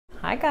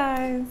Hi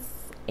guys,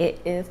 it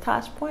is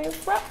Tosh Point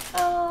Bro.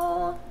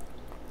 Oh,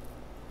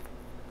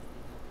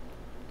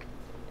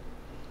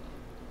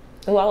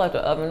 I left the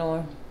oven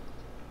on.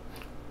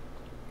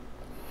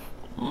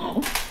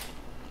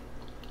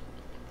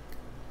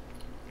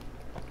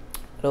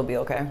 It'll be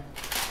okay.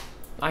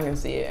 I can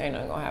see it. Ain't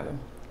nothing gonna happen.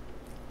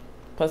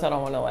 Plus, I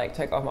don't want to like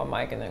take off my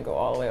mic and then go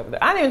all the way over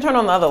there. I didn't even turn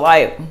on the other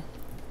light.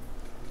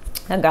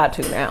 I got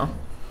to now.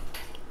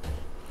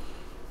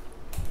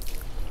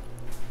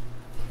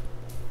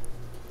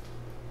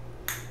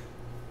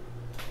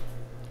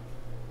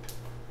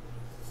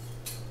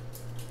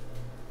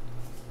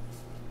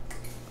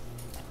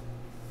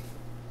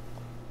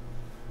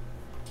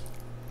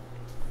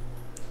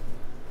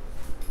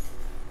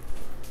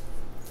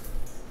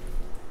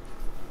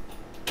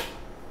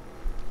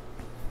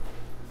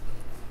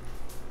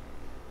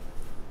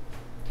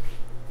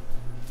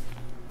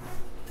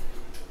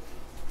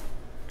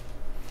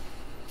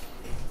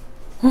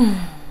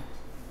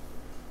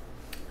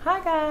 Hi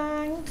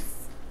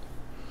guys.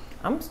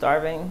 I'm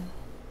starving.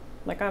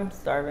 I'm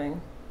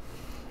starving.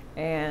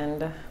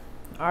 And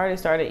I already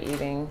started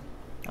eating.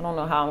 I don't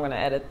know how I'm gonna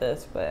edit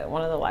this, but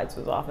one of the lights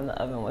was off and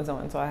the oven was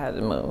on, so I had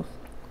to move.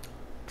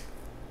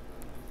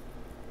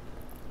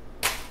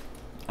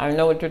 I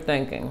know what you're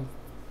thinking.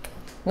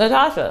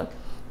 Natasha,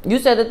 you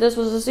said that this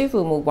was a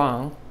seafood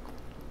mukbang.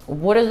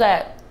 What is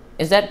that?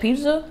 Is that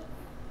pizza?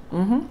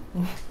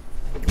 Mm-hmm.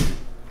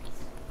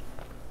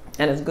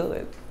 And it's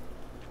good.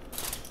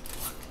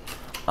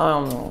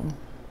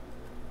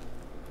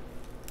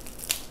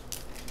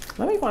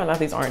 Let me find out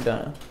these aren't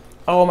done.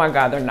 Oh my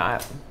God, they're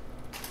not.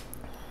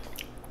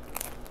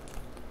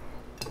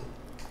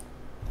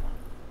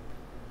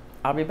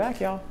 I'll be back,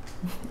 y'all.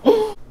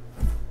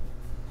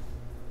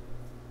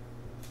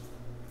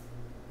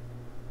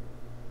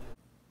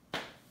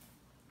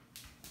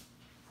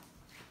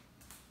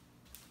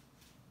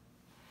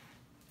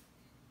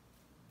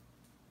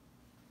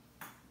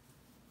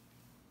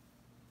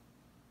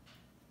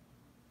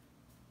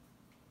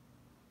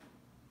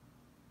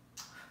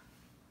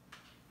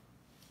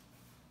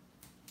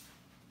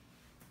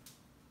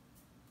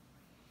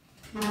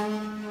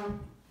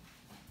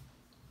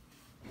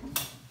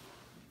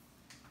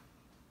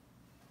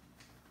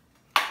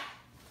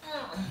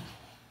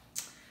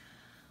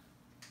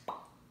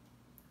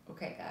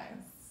 Okay,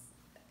 guys.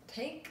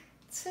 Take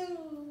two.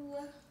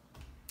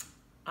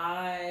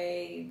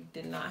 I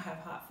did not have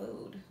hot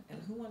food. And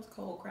who wants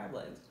cold crab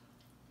legs?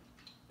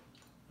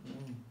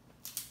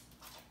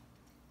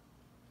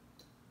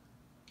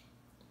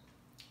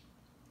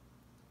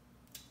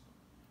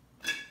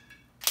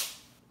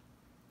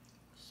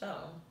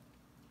 So,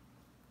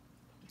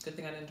 good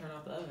thing I didn't turn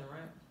off the oven,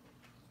 right?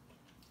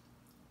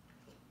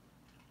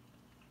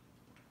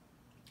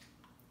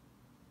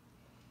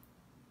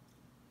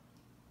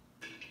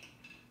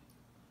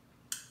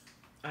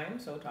 I am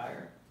so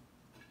tired.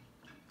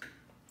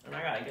 And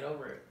I gotta get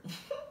over it.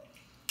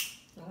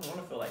 I don't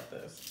want to feel like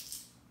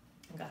this.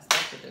 I got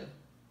stuff to do.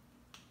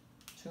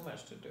 Too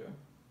much to do.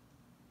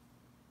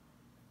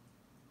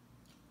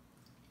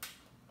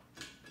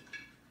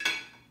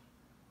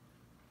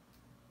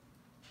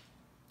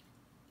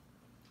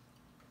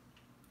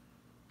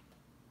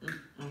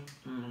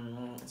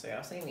 So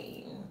y'all see me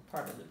eating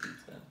part of the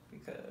pizza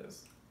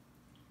because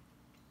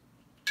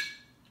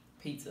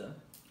pizza.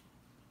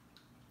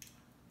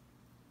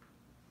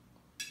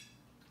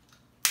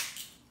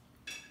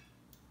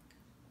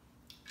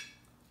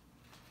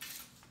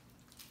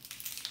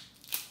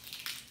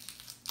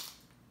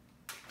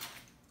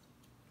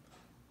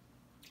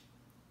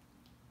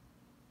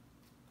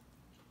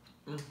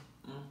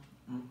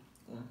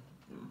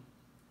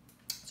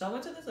 So I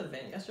went to this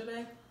event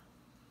yesterday.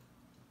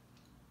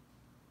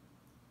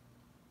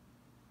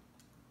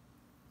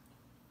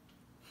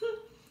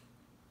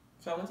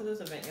 So I went to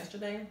this event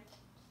yesterday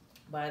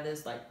by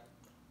this I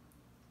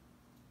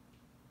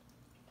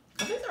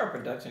think they're a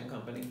production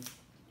company.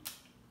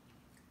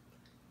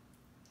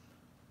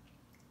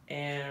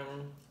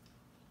 And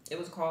it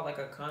was called like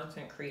a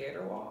content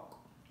creator walk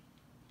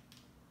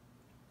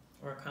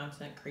or a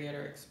content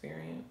creator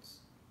experience.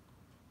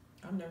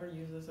 I've never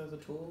used this as a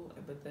tool,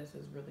 but this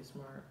is really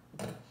smart.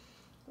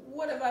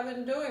 What have I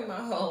been doing my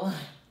whole life?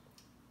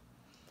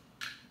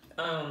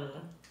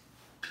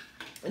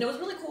 And it was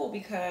really cool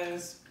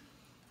because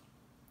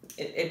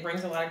it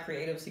brings a lot of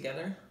creatives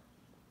together.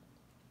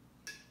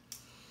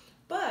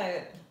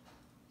 But,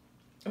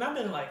 and I've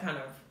been like kind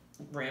of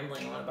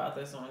rambling on about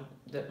this on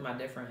my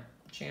different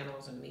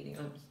channels and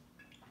mediums.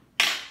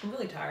 I'm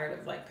really tired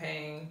of like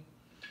paying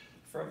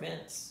for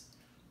events.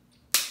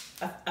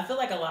 I feel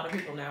like a lot of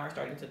people now are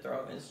starting to throw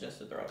events just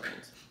to throw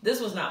events.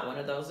 This was not one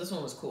of those. This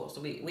one was cool. So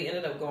we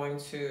ended up going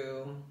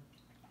to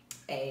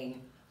a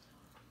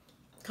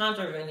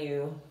concert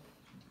venue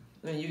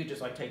and you could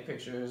just like take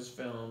pictures,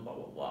 film, blah,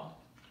 blah, blah.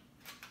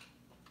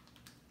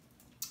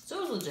 So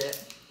it was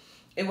legit.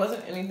 It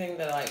wasn't anything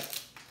that like,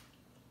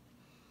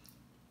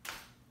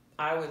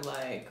 I would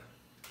like,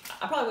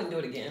 I probably wouldn't do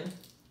it again,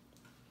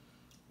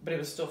 but it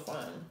was still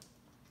fun.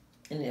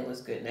 And it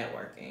was good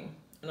networking.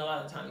 And a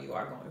lot of the time you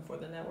are going for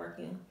the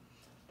networking.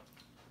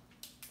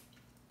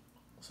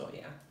 So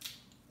yeah,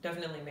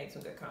 definitely make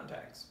some good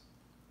contacts.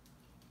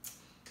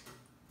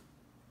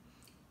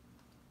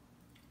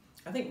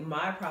 I think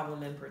my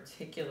problem in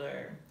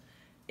particular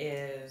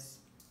is,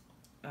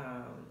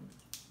 I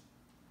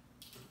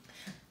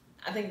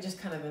think just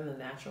kind of in the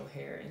natural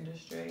hair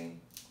industry,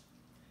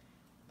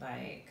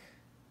 like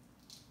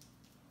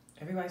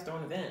everybody's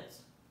throwing events.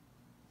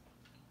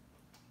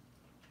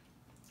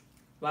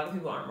 A lot of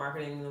people aren't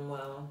marketing them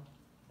well.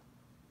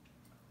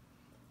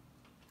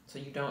 So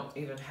you don't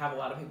even have a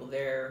lot of people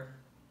there,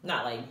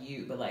 not like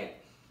you, but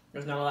like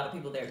there's not a lot of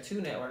people there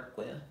to network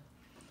with.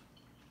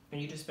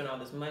 And you just spend all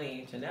this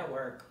money to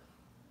network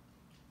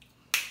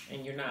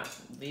and you're not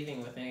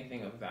leaving with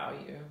anything of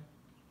value.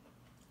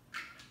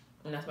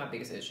 And that's my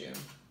biggest issue.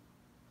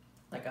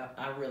 Like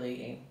I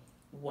really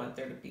want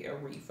there to be a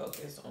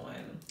refocus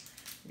on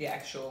the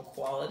actual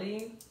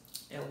quality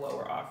and what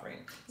we're offering.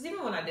 Because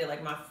even when I did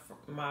like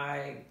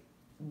my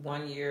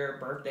 1 year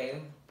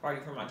birthday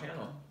party for my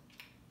channel,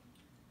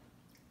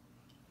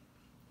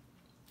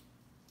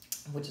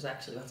 which is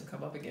actually about to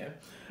come up again,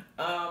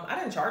 I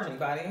didn't charge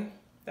anybody.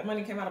 That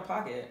money came out of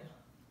pocket.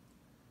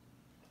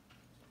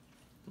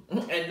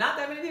 And not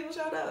that many people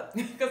showed up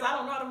because I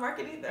don't know how to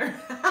market either.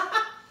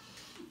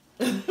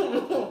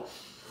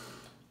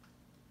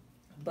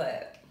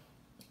 But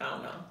I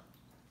don't know.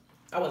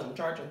 I wasn't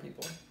charging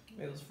people.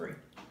 It was free.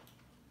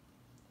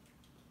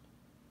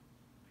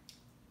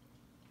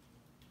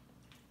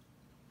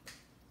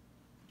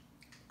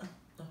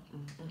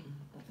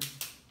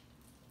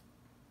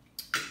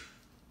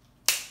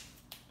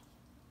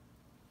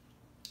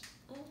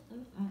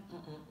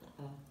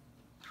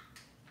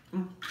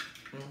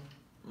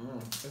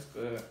 It's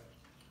good.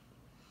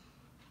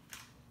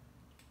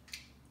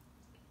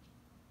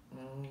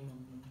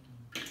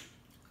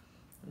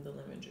 And the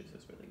lemon juice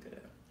is really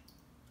good.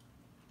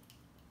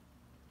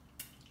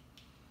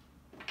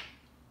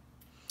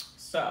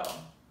 So,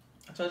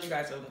 I told you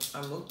guys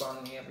I'm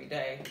mukbanging every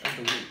day of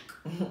the week.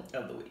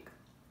 Of the week.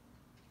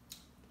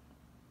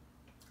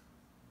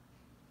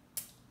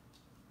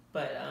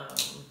 But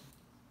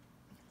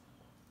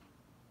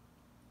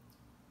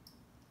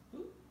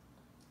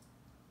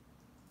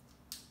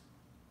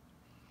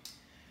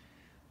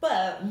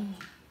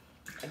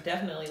I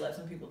definitely let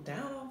some people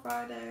down on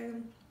Friday.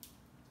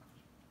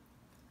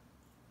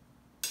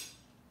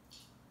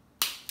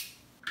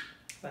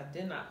 But I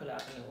did not put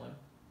out a new one.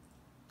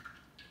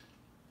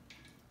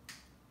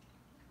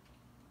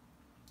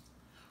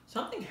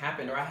 Something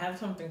happened, or I have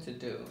something to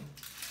do.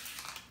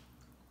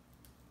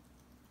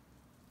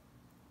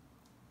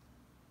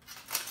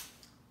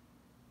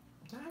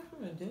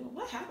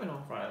 What happened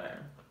on Friday?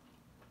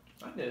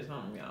 I did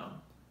something, y'all.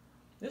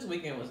 This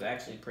weekend was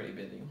actually pretty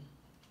busy.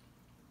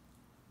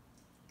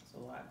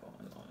 There's a lot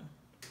going on.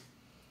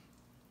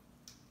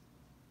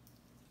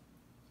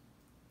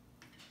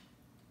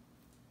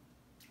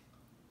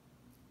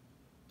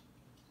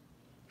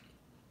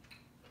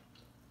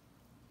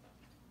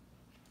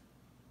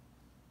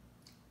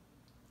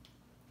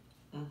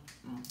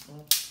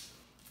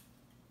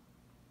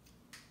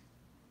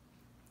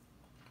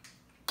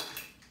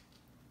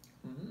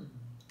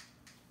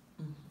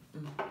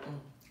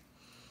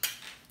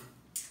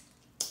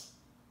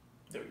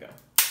 There we go.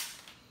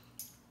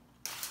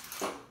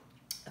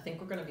 I think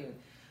we're gonna be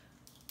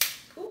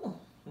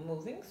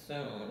moving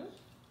soon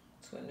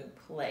to a new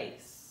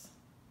place.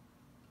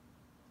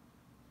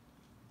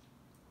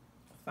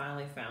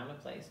 Finally found a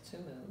place to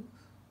move.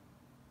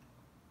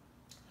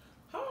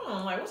 Hold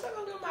on, like what's that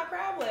gonna do with my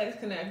crab legs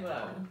connect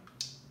though?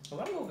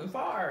 Well, I'm moving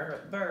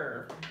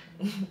farther.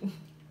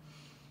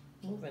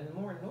 Moving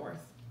more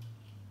north.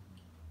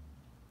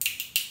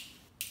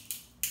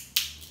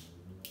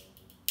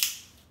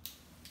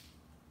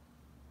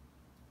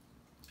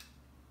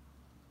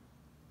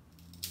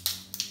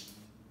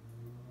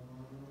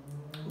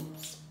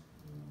 Oops.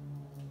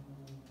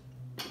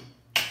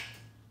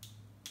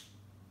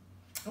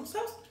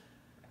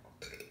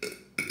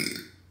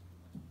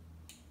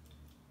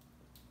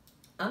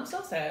 I'm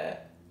so sad.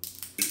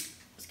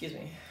 Excuse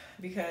me.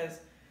 Because,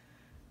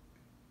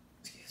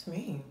 excuse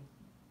me.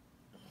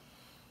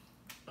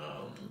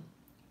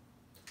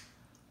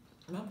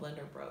 My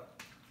blender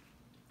broke.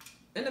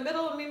 In the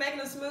middle of me making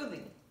a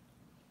smoothie.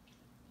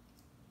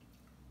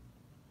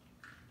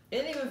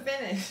 It didn't even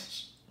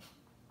finish.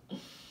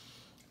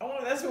 I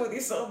wanted that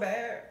smoothie so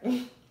bad.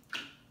 I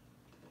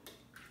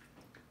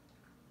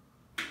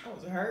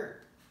was hurt.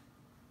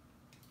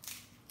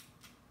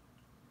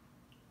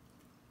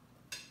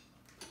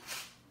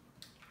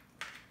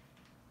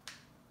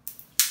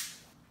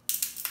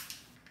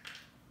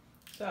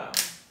 So,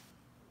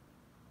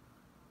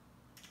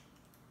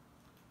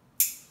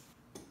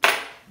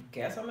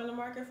 guess I'm in the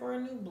market for a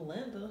new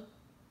blender.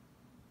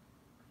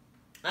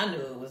 I knew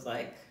it was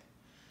like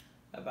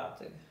about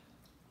to,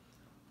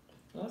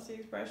 what's the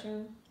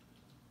expression?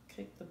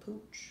 Kick the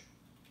pooch.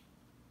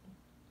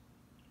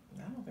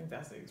 I don't think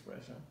that's the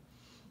expression.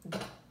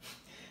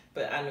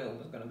 But I knew it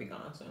was gonna be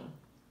gone soon.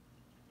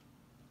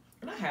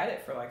 And I had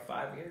it for like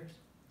 5 years.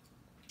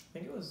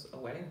 was a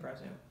wedding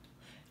present.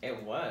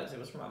 It was. It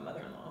was from my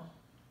mother-in-law.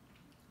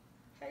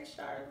 Hey,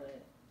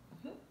 Charlotte.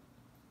 I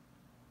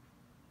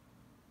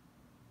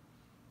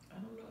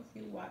don't know if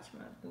you watch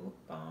my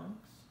mukbangs.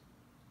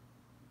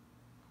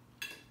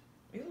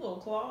 These little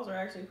claws are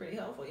actually pretty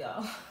helpful,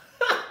 y'all.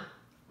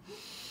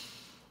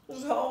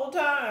 This whole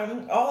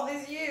time, all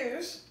these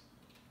years.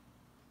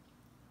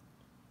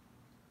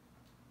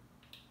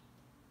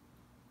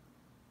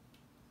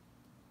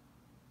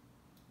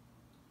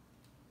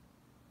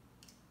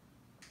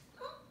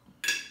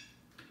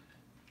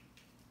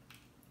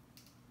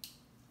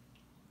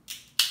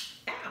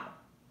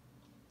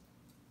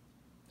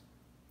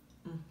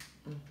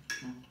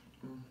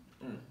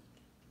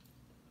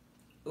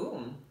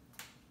 Ooh.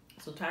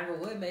 So Tiger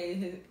Woods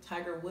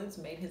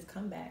made his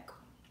comeback.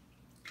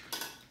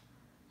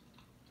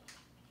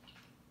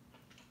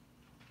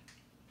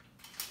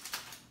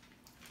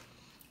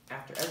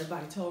 After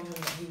everybody told him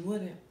that he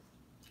wouldn't.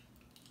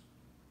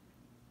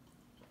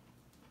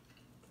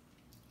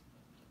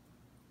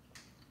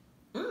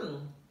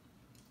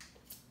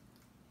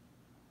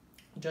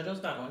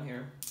 JoJo's not on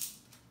here.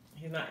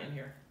 He's not in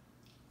here.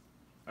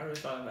 I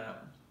just thought of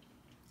that.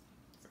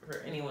 For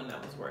anyone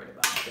that was worried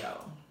about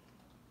Joe.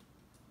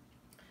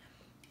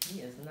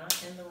 He is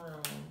not in the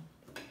room.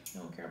 He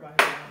don't care about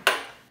his mom.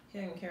 He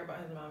doesn't care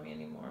about his mommy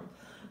anymore.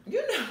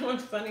 You know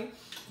what's funny?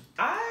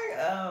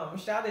 I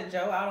shouted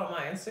Joe out on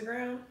my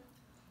Instagram.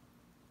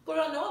 But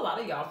I know a lot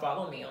of y'all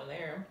follow me on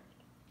there.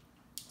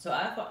 So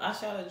I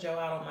shouted Joe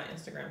out on my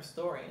Instagram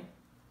story.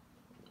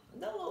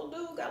 That little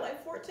dude got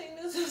like 14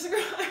 new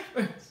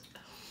subscribers.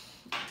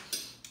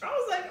 I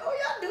was like, oh,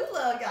 y'all do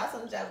love y'all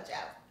some JoJo.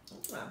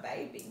 That's my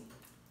baby.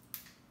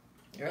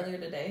 Earlier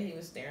today, he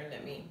was staring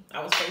at me.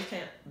 I was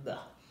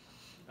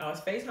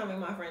FaceTiming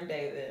my friend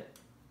David.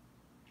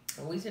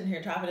 And we sitting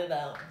here chopping it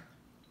up.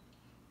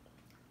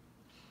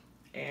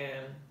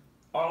 And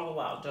all the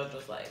while,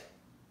 JoJo's like,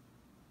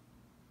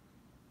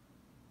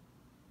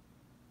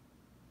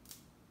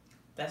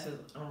 that's his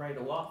I'm ready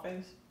to walk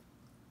face.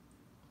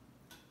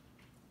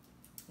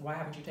 Why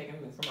haven't you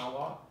taken me for my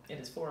walk? It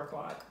is 4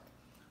 o'clock.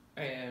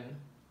 And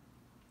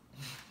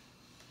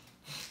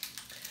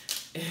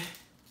it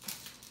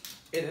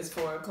is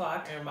 4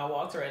 o'clock and my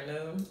walks are at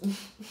noon.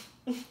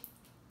 He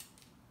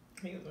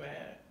was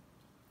mad.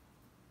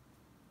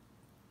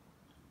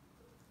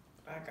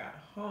 I got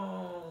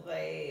home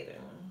late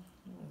and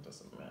it was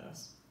just a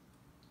mess.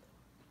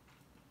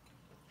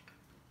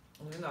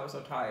 And then I was so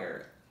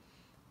tired.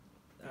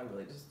 I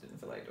really just didn't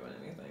feel like doing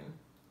anything.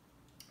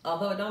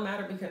 Although it don't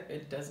matter because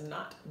it does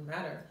not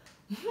matter.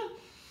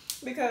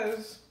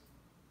 Because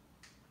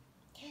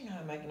dang,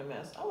 I'm making a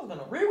mess. I was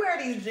gonna rewear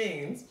these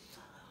jeans.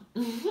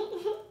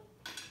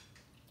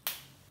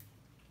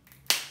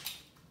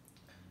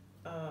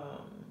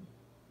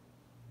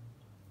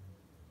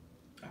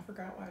 I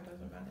forgot why it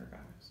doesn't matter,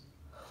 guys.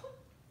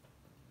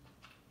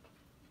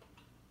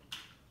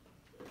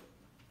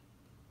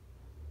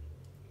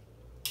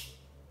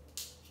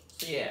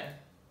 Yeah.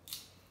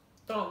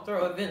 Don't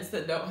throw events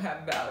that don't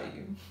have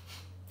value.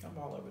 I'm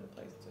all over the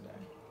place today.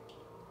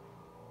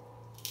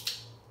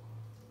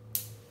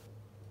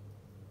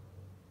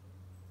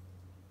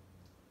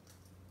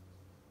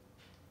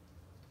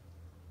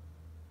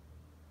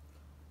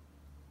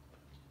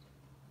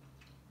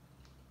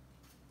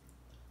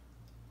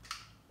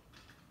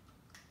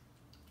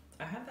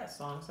 I had that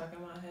song stuck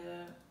in my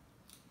head.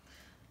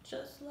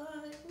 Just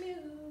like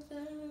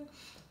music.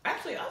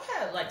 Actually, I've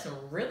had like some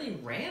really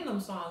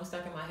random songs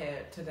stuck in my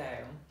head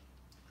today.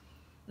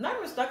 Not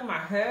even stuck in my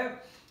head.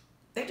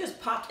 They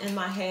just popped in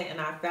my head and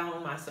I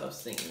found myself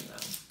singing them.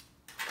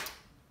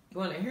 You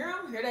want to hear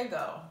them? Here they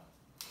go.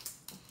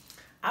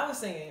 I was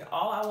singing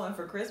All I Want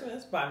for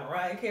Christmas by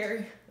Mariah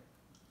Carey.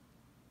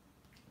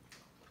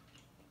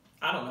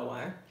 I don't know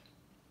why.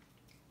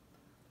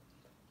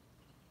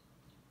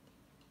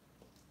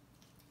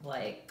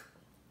 Like,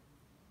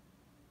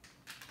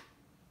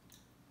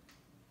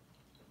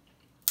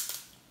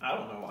 I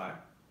don't know why.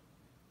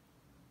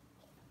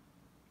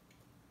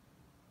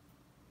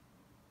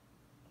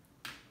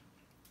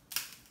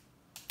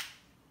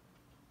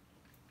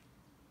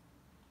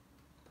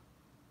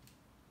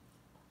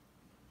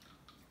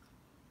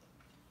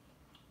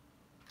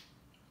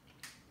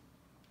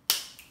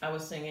 I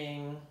was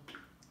singing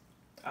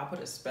I'll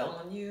Put a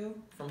Spell on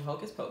You from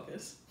Hocus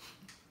Pocus.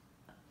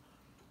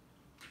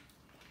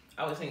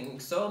 I was singing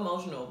So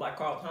Emotional by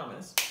Carl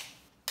Thomas.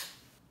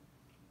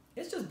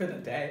 It's just been a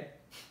day.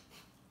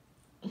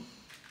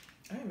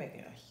 I am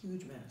making a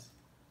huge mess.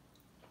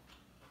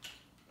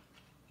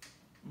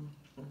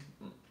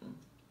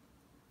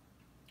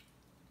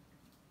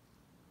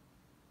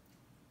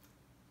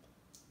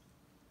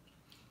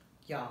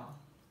 Y'all.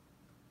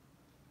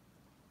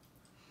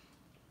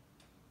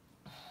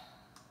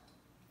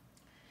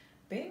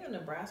 Being a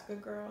Nebraska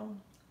girl,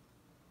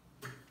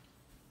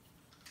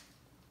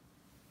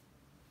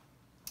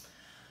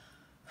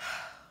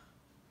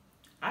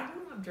 I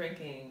grew up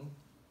drinking,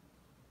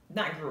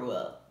 not grew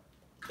up,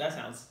 that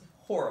sounds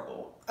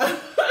horrible.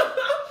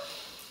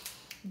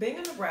 Being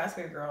a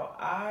Nebraska girl,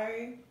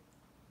 I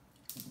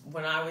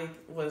when I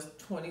was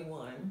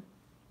 21,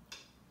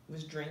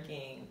 was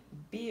drinking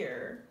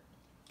beer,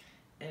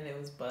 and it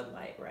was Bud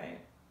Light, right?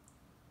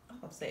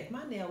 I'm safe.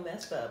 My nail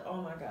messed up.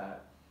 Oh my God.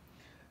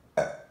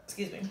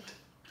 Excuse me.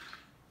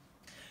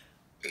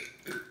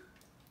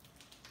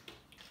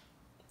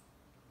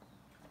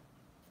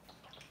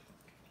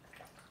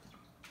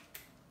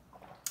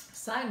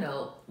 Side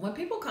note, when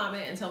people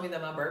comment and tell me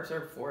that my burps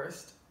are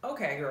forced,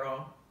 okay,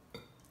 girl.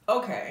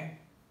 Okay.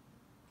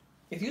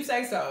 If you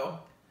say so.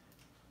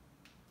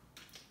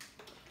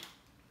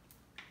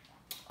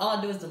 All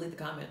I do is delete the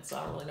comments, so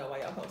I don't really know why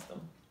y'all post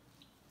them.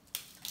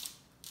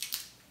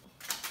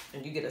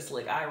 And you get a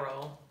slick eye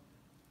roll.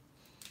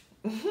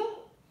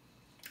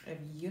 If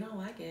you don't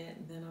like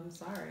it, then I'm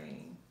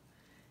sorry.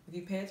 If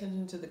you pay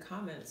attention to the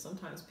comments,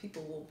 sometimes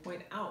people will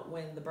point out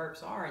when the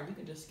burps are, and you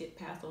can just skip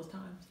past those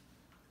times.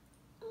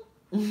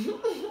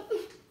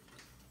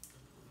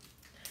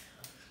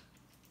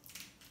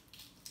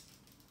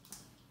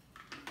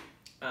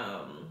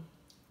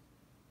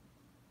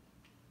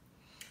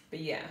 But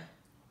yeah,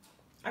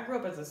 I grew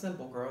up as a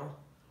simple girl,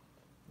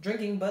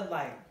 drinking Bud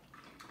Light,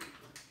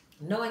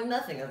 knowing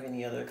nothing of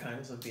any other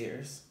kinds of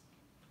beers.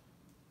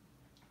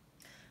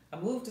 I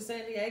moved to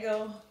San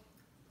Diego,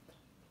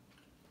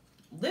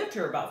 lived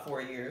here about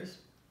 4 years,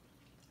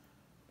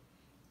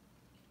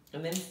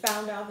 and then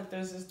found out that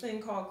there's this thing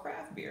called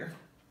craft beer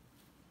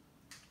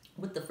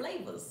with the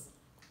flavors.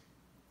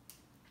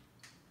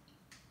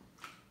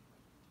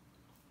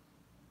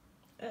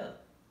 Ew.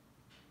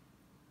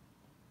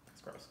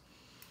 That's gross.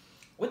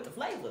 With the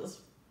flavors.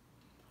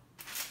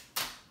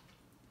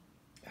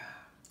 I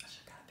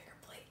should have got a bigger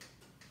plate.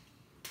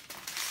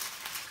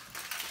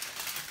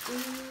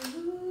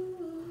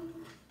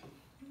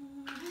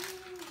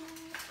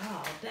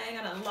 Oh, dang,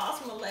 I done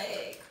lost my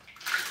leg.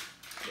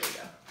 There we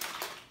go.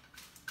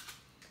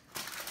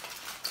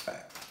 All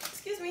right.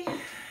 Excuse me.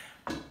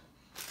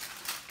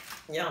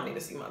 Y'all don't need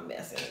to see my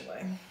mess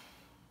anyway.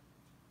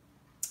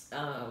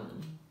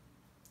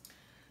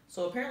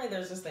 So apparently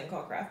there's this thing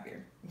called craft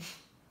beer.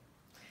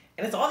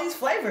 And it's all these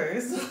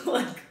flavors.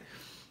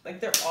 like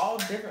they're all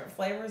different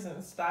flavors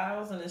and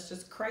styles, and it's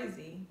just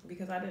crazy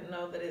because I didn't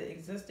know that it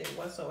existed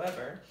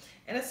whatsoever.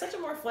 And it's such a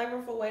more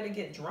flavorful way to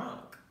get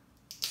drunk.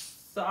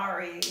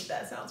 Sorry,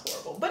 that sounds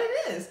horrible, but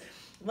it is.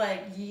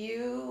 Like,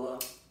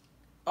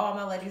 all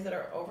my ladies that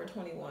are over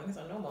 21, because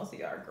I know most of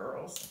y'all are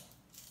girls.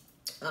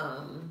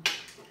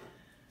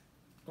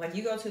 Like,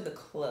 you go to the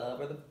club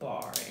or the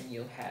bar and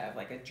you'll have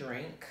like a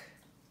drink,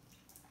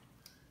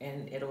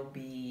 and it'll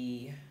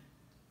be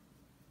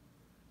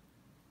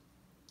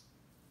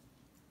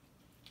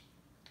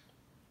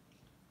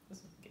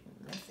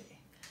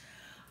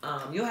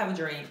you'll have a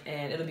drink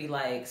and it'll be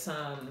like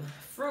some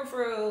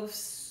frou-frou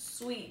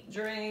sweet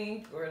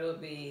drink, or it'll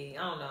be,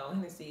 I don't know,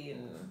 Hennessy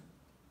and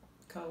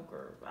Coke,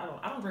 or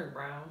I don't drink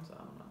brown, so I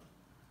don't know.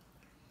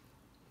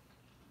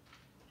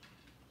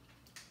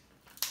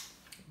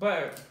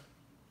 But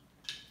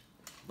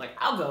like,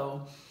 I'll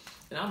go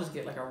and I'll just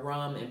get like a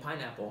rum and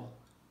pineapple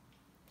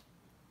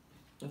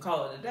and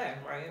call it a day,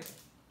 right?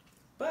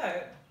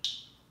 But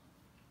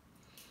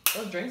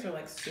those drinks are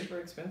like super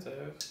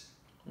expensive,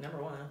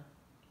 number one,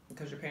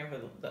 because you're paying for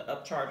the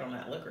upcharge on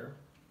that liquor.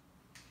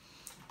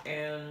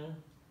 And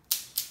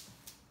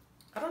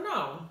I don't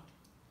know,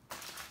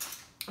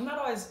 I'm not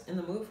always in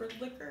the mood for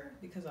liquor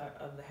because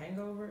of the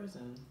hangovers,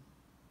 and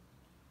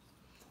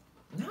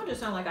now I just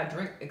sound like I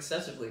drink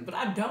excessively, but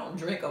I don't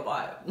drink a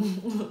lot.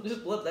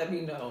 Just let that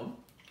be known.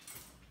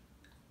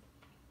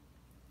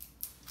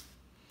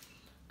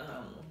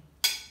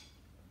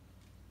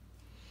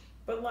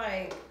 But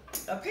like,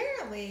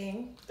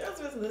 apparently there's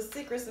this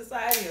secret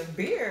society of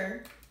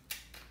beer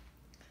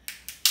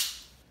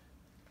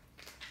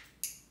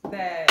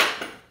that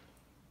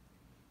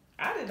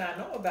I did not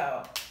know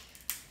about.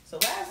 So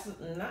last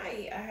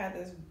night I had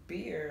this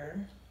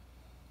beer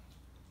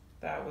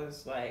that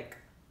was like,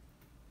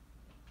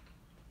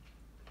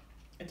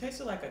 it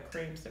tasted like a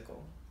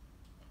creamsicle.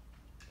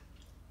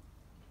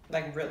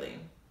 Like, really.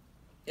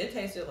 It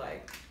tasted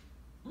like,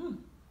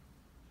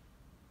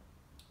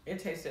 it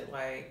tasted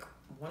like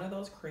one of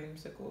those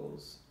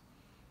creamsicles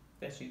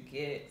that you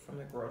get from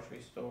the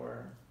grocery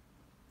store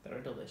that are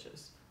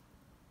delicious.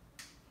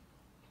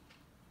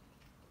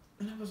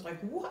 And I was like,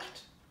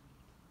 what?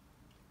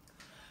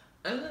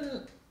 And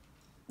then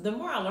the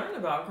more I learn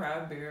about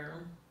craft beer,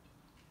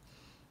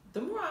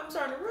 the more I'm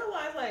starting to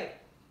realize, like,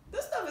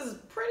 this stuff is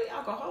pretty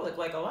alcoholic.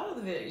 Like, a lot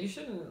of it, you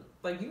shouldn't,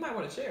 like, you might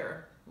want to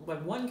share.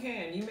 Like, one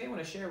can, you may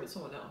want to share with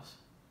someone else.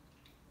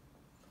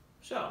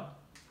 So,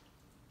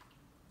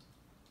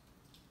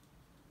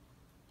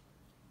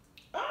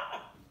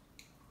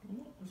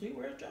 see,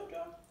 where's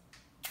JoJo?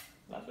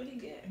 That's what he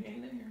get. He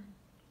ain't in here.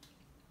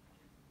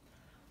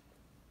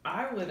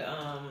 I would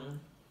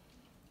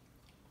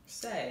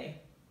say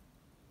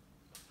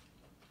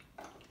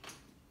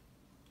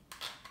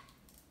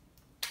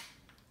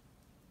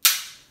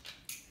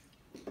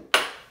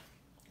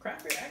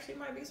craft beer actually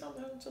might be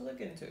something to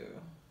look into.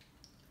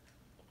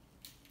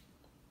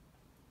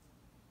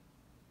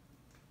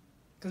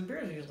 Because beer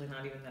is usually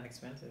not even that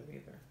expensive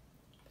either.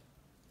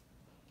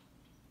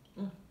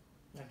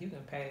 Like you can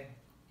pay.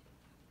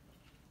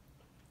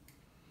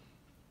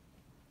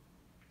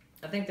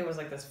 I think there was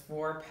like this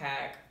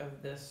 4-pack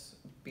of this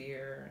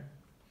beer.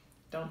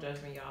 Don't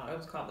judge me, y'all. It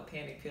was called the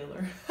Panty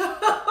Peeler.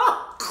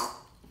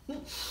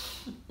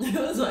 It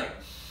was like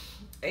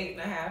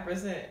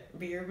 8.5%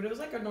 beer, but it was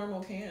like a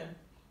normal can.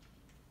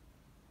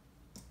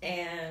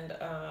 And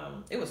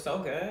it was so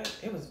good.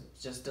 It was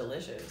just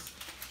delicious.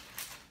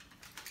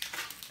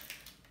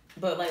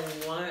 But like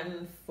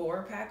one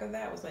 4-pack of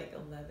that was like $11.99,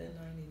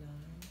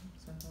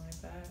 something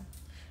like that.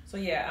 So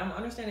yeah, I'm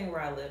understanding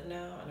where I live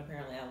now, and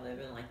apparently I live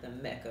in like the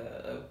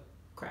mecca of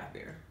craft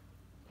beer.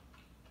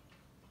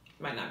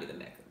 Might not be the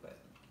mecca, but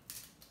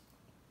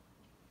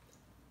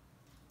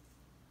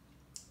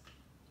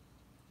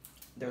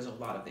there's a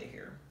lot of it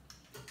here.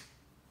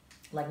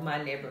 Like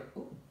my neighborhood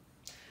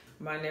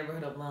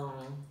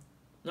alone,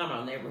 not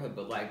my neighborhood,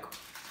 but like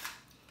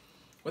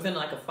within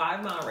like a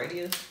 5-mile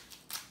radius,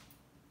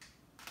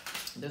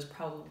 there's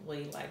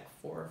probably like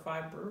 4 or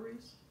 5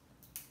 breweries.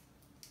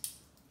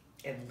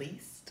 At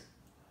least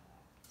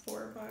 4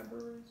 or 5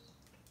 breweries.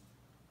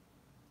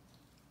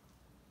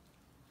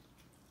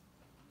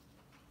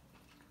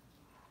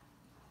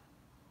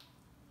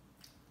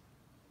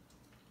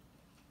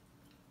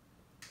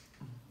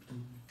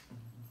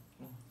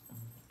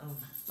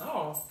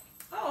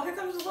 Oh, here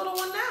comes the little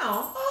one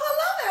now. Oh,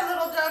 hello there,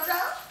 little JoJo.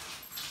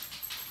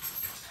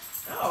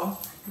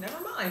 Oh, never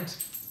mind.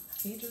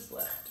 He just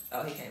left.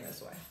 Oh, he came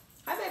this way.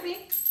 Hi,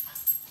 baby.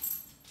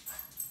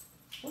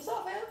 What's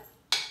up, man?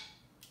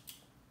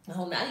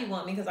 Oh, now you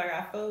want me because I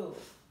got food.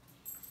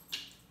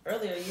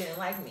 Earlier, you didn't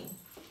like me.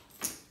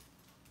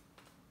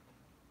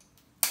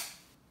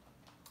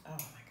 Oh, my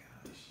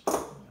gosh. I'm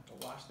going to have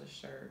to wash this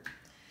shirt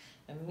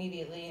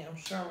immediately. I'm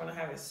sure I'm going to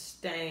have it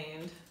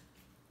stained.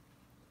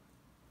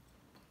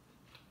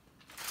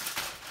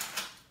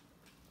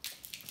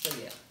 So,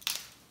 yeah.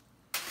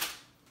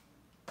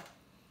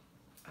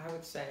 I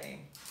would say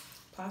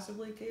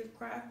possibly give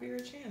craft beer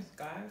a chance,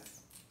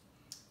 guys.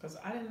 Because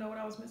I didn't know what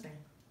I was missing.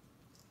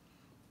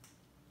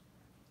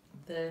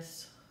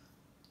 This,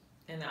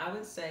 and I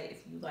would say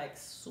if you like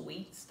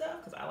sweet stuff,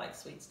 because I like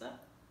sweet stuff,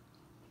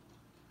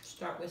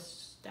 start with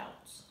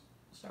stouts.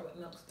 Start with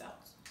milk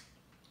stouts.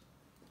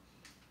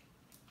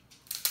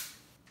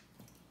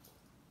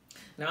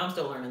 Now I'm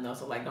still learning though,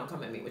 so like don't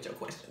come at me with your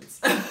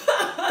questions.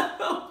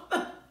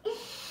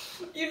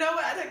 You know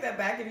what? I take that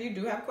back. If you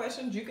do have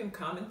questions, you can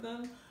comment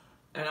them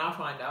and I'll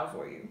find out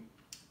for you.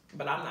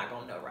 But I'm not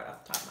gonna know right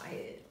off the top of my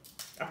head.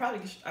 I probably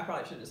should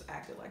have just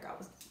acted like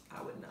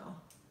I would know.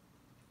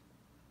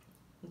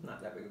 It's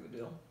not that big of a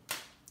deal.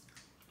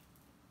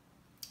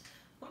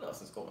 What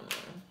else is going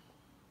on?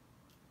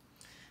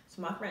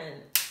 So my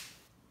friend,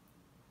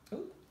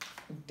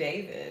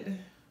 David,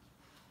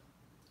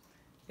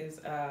 is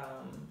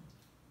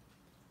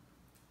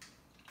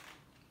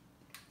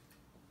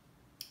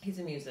he's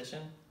a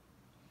musician,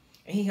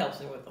 and he helps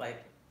me with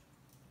like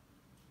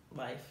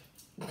life.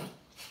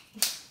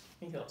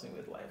 He helps me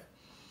with life.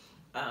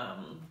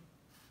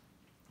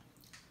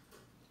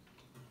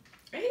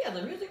 And he has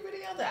a music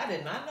video that I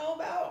did not know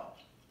about.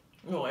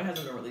 No, it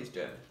hasn't been released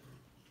yet.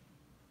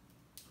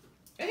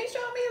 And he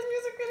showed me his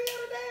music video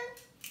today.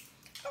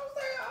 I was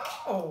like,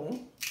 oh,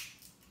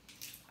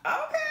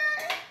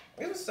 okay.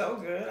 It was so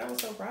good. I was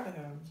so proud of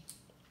him.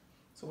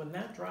 So when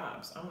that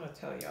drops, I'm going to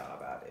tell y'all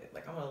about it.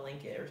 Like, I'm going to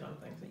link it or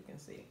something so you can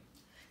see.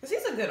 Because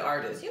he's a good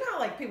artist. You know how,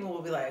 like, people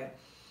will be like,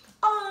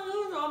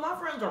 oh, you know, my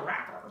friend's a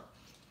rapper.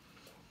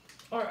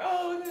 Or,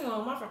 oh, you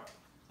know, my friend.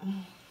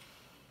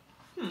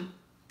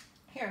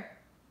 Here.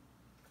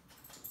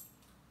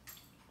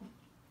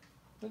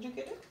 Did you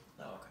get it?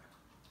 Oh,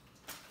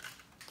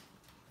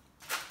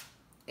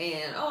 okay.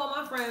 And, oh,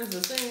 my friend's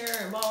a singer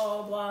and blah,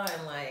 blah, blah.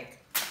 And, like,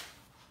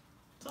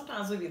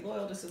 sometimes we be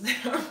loyal just as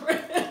our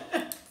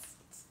friends.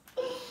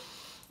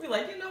 We're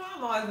like, you know,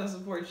 I'm always going to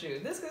support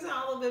you. This could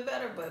sound a little bit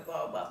better, but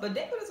blah, blah. But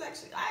David is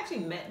actually, I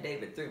actually met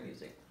David through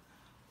music.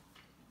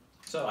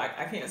 So I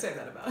can't say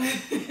that about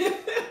it.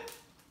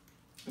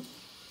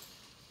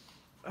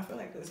 I feel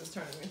like this is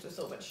turning into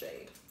so much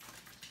shade.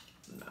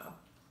 No.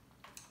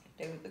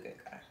 David's a good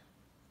guy.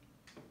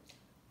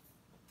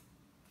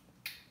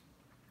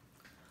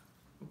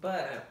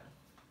 But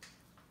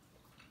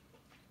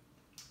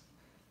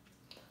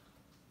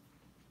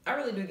I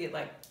really do get,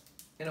 like,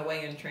 in a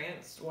way,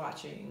 entranced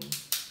watching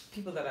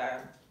people that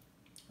I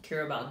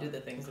care about do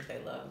the things that they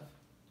love.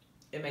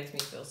 It makes me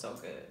feel so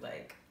good.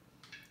 Like,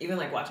 even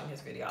like watching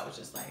his video, I was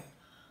just like,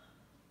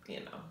 you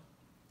know,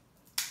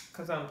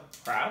 because I'm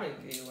proud of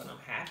you and I'm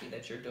happy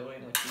that you're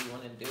doing what you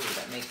want to do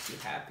that makes you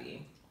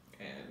happy.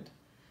 And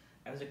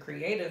as a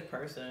creative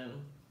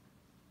person,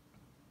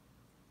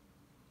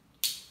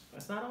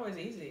 it's not always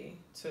easy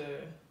to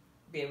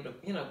be able to,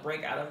 you know,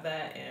 break out of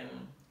that and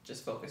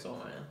just focus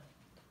on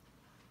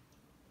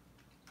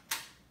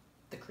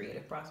the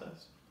creative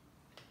process.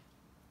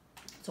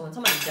 So when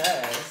somebody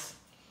does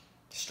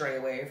stray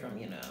away from,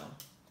 you know,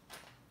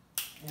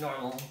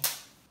 normal,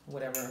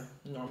 whatever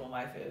normal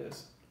life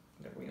is,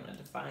 whatever we want to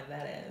define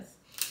that as.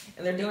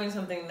 And they're doing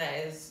something that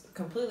is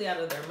completely out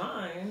of their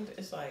mind.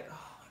 It's like,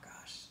 oh my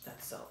gosh,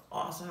 that's so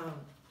awesome.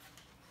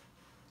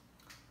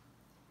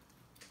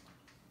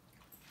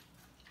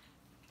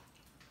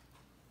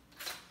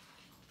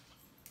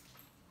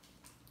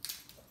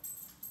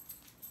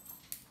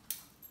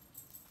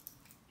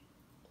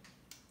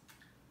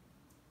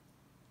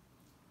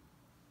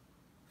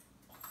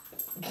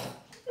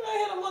 I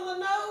hit him on the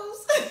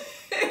nose.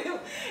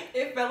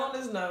 It fell on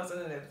his nose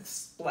and then it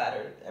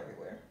splattered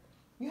everywhere.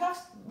 You have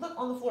to look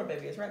on the floor,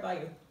 baby. It's right by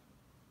you.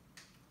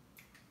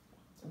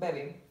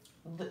 Baby.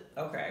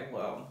 Okay,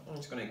 well, I'm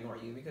just going to ignore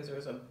you because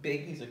there's a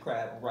big piece of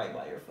crab right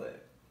by your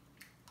foot.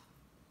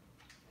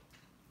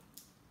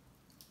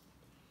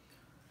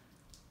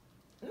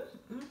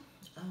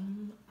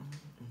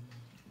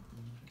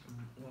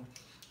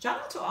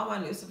 Shout out to all my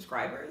new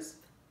subscribers.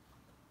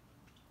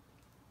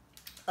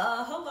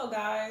 Hello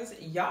guys,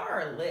 y'all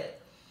are lit.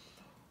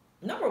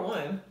 Number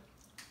one,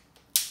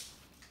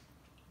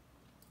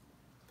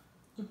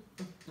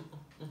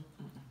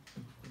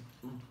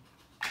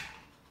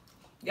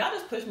 y'all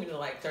just pushed me to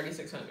like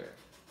 3,600.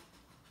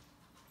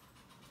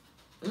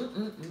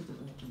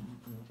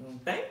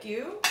 Thank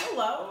you.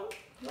 Hello.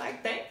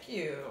 Like, thank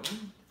you.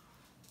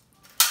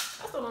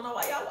 I still don't know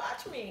why y'all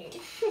watch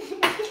me.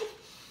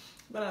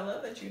 But I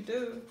love that you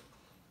do.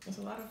 It's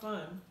a lot of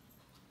fun.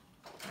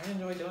 I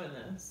enjoy doing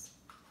this.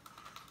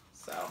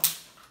 So,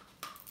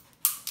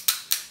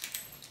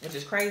 which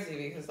is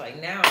crazy because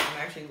like now I'm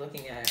actually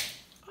looking at,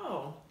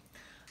 oh,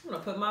 I'm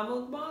gonna put my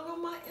mukbang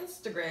on my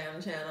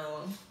Instagram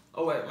channel.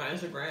 Oh wait, my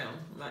Instagram,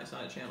 it's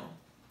not a channel.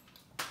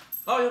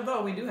 Oh,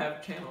 although we do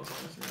have channels on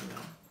Instagram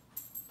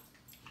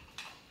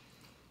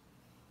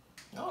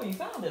now. Oh, you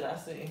found it, I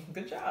see.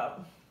 Good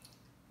job.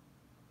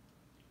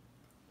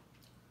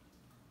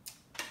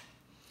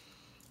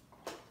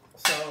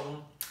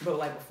 So, but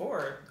like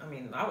before, I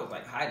mean, I was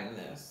like hiding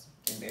this,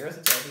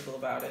 embarrassed to tell people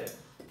about it.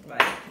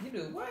 Like, you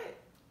do what?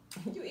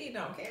 You eating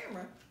on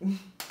camera.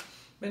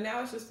 But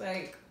now it's just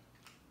like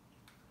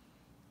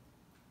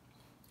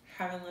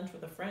having lunch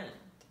with a friend,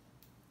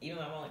 even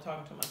though I'm only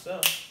talking to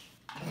myself.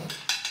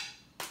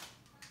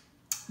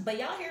 But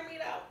y'all hear me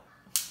though?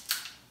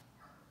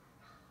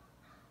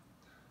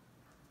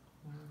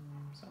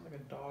 Sounds like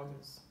a dog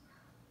is,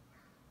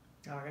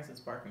 oh, I guess it's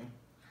barking.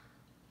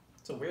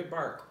 It's a weird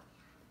bark.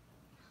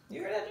 You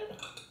hear that,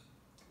 Jojo?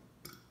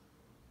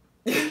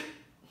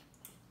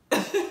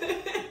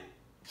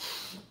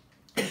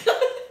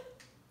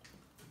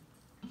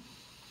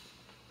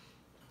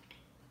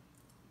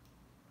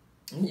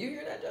 You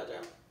hear that,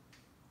 Jojo?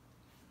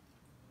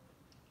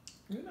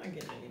 You're not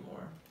getting any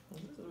more.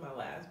 This is my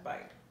last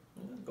bite.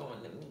 I'm just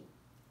going to meat.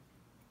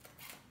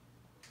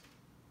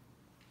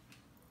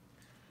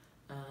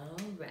 All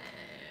right.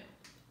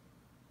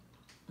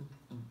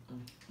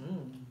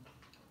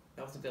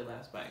 That was a good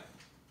last bite.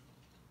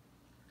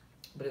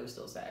 But it was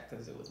still sad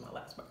because it was my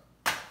last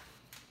bite.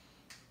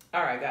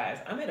 All right, guys.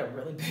 I made a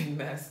really big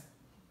mess.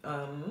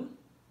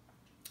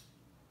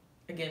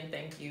 Again,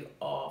 thank you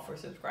all for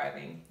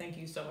subscribing. Thank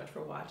you so much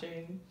for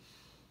watching.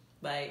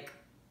 Like,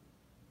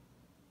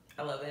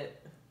 I love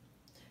it.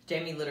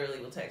 Jamie literally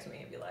will text me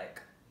and be like,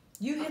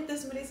 you hit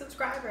this many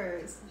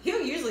subscribers. He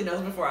usually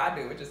knows before I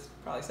do, which is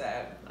probably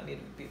sad. I need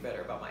to be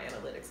better about my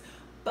analytics.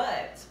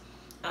 But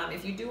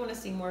if you do want to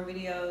see more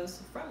videos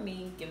from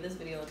me, give this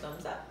video a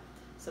thumbs up.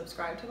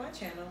 Subscribe to my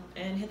channel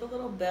and hit the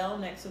little bell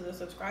next to the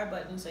subscribe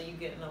button so you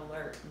get an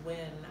alert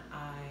when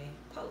I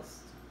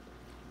post.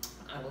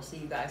 I will see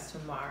you guys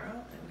tomorrow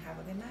and have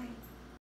a good night.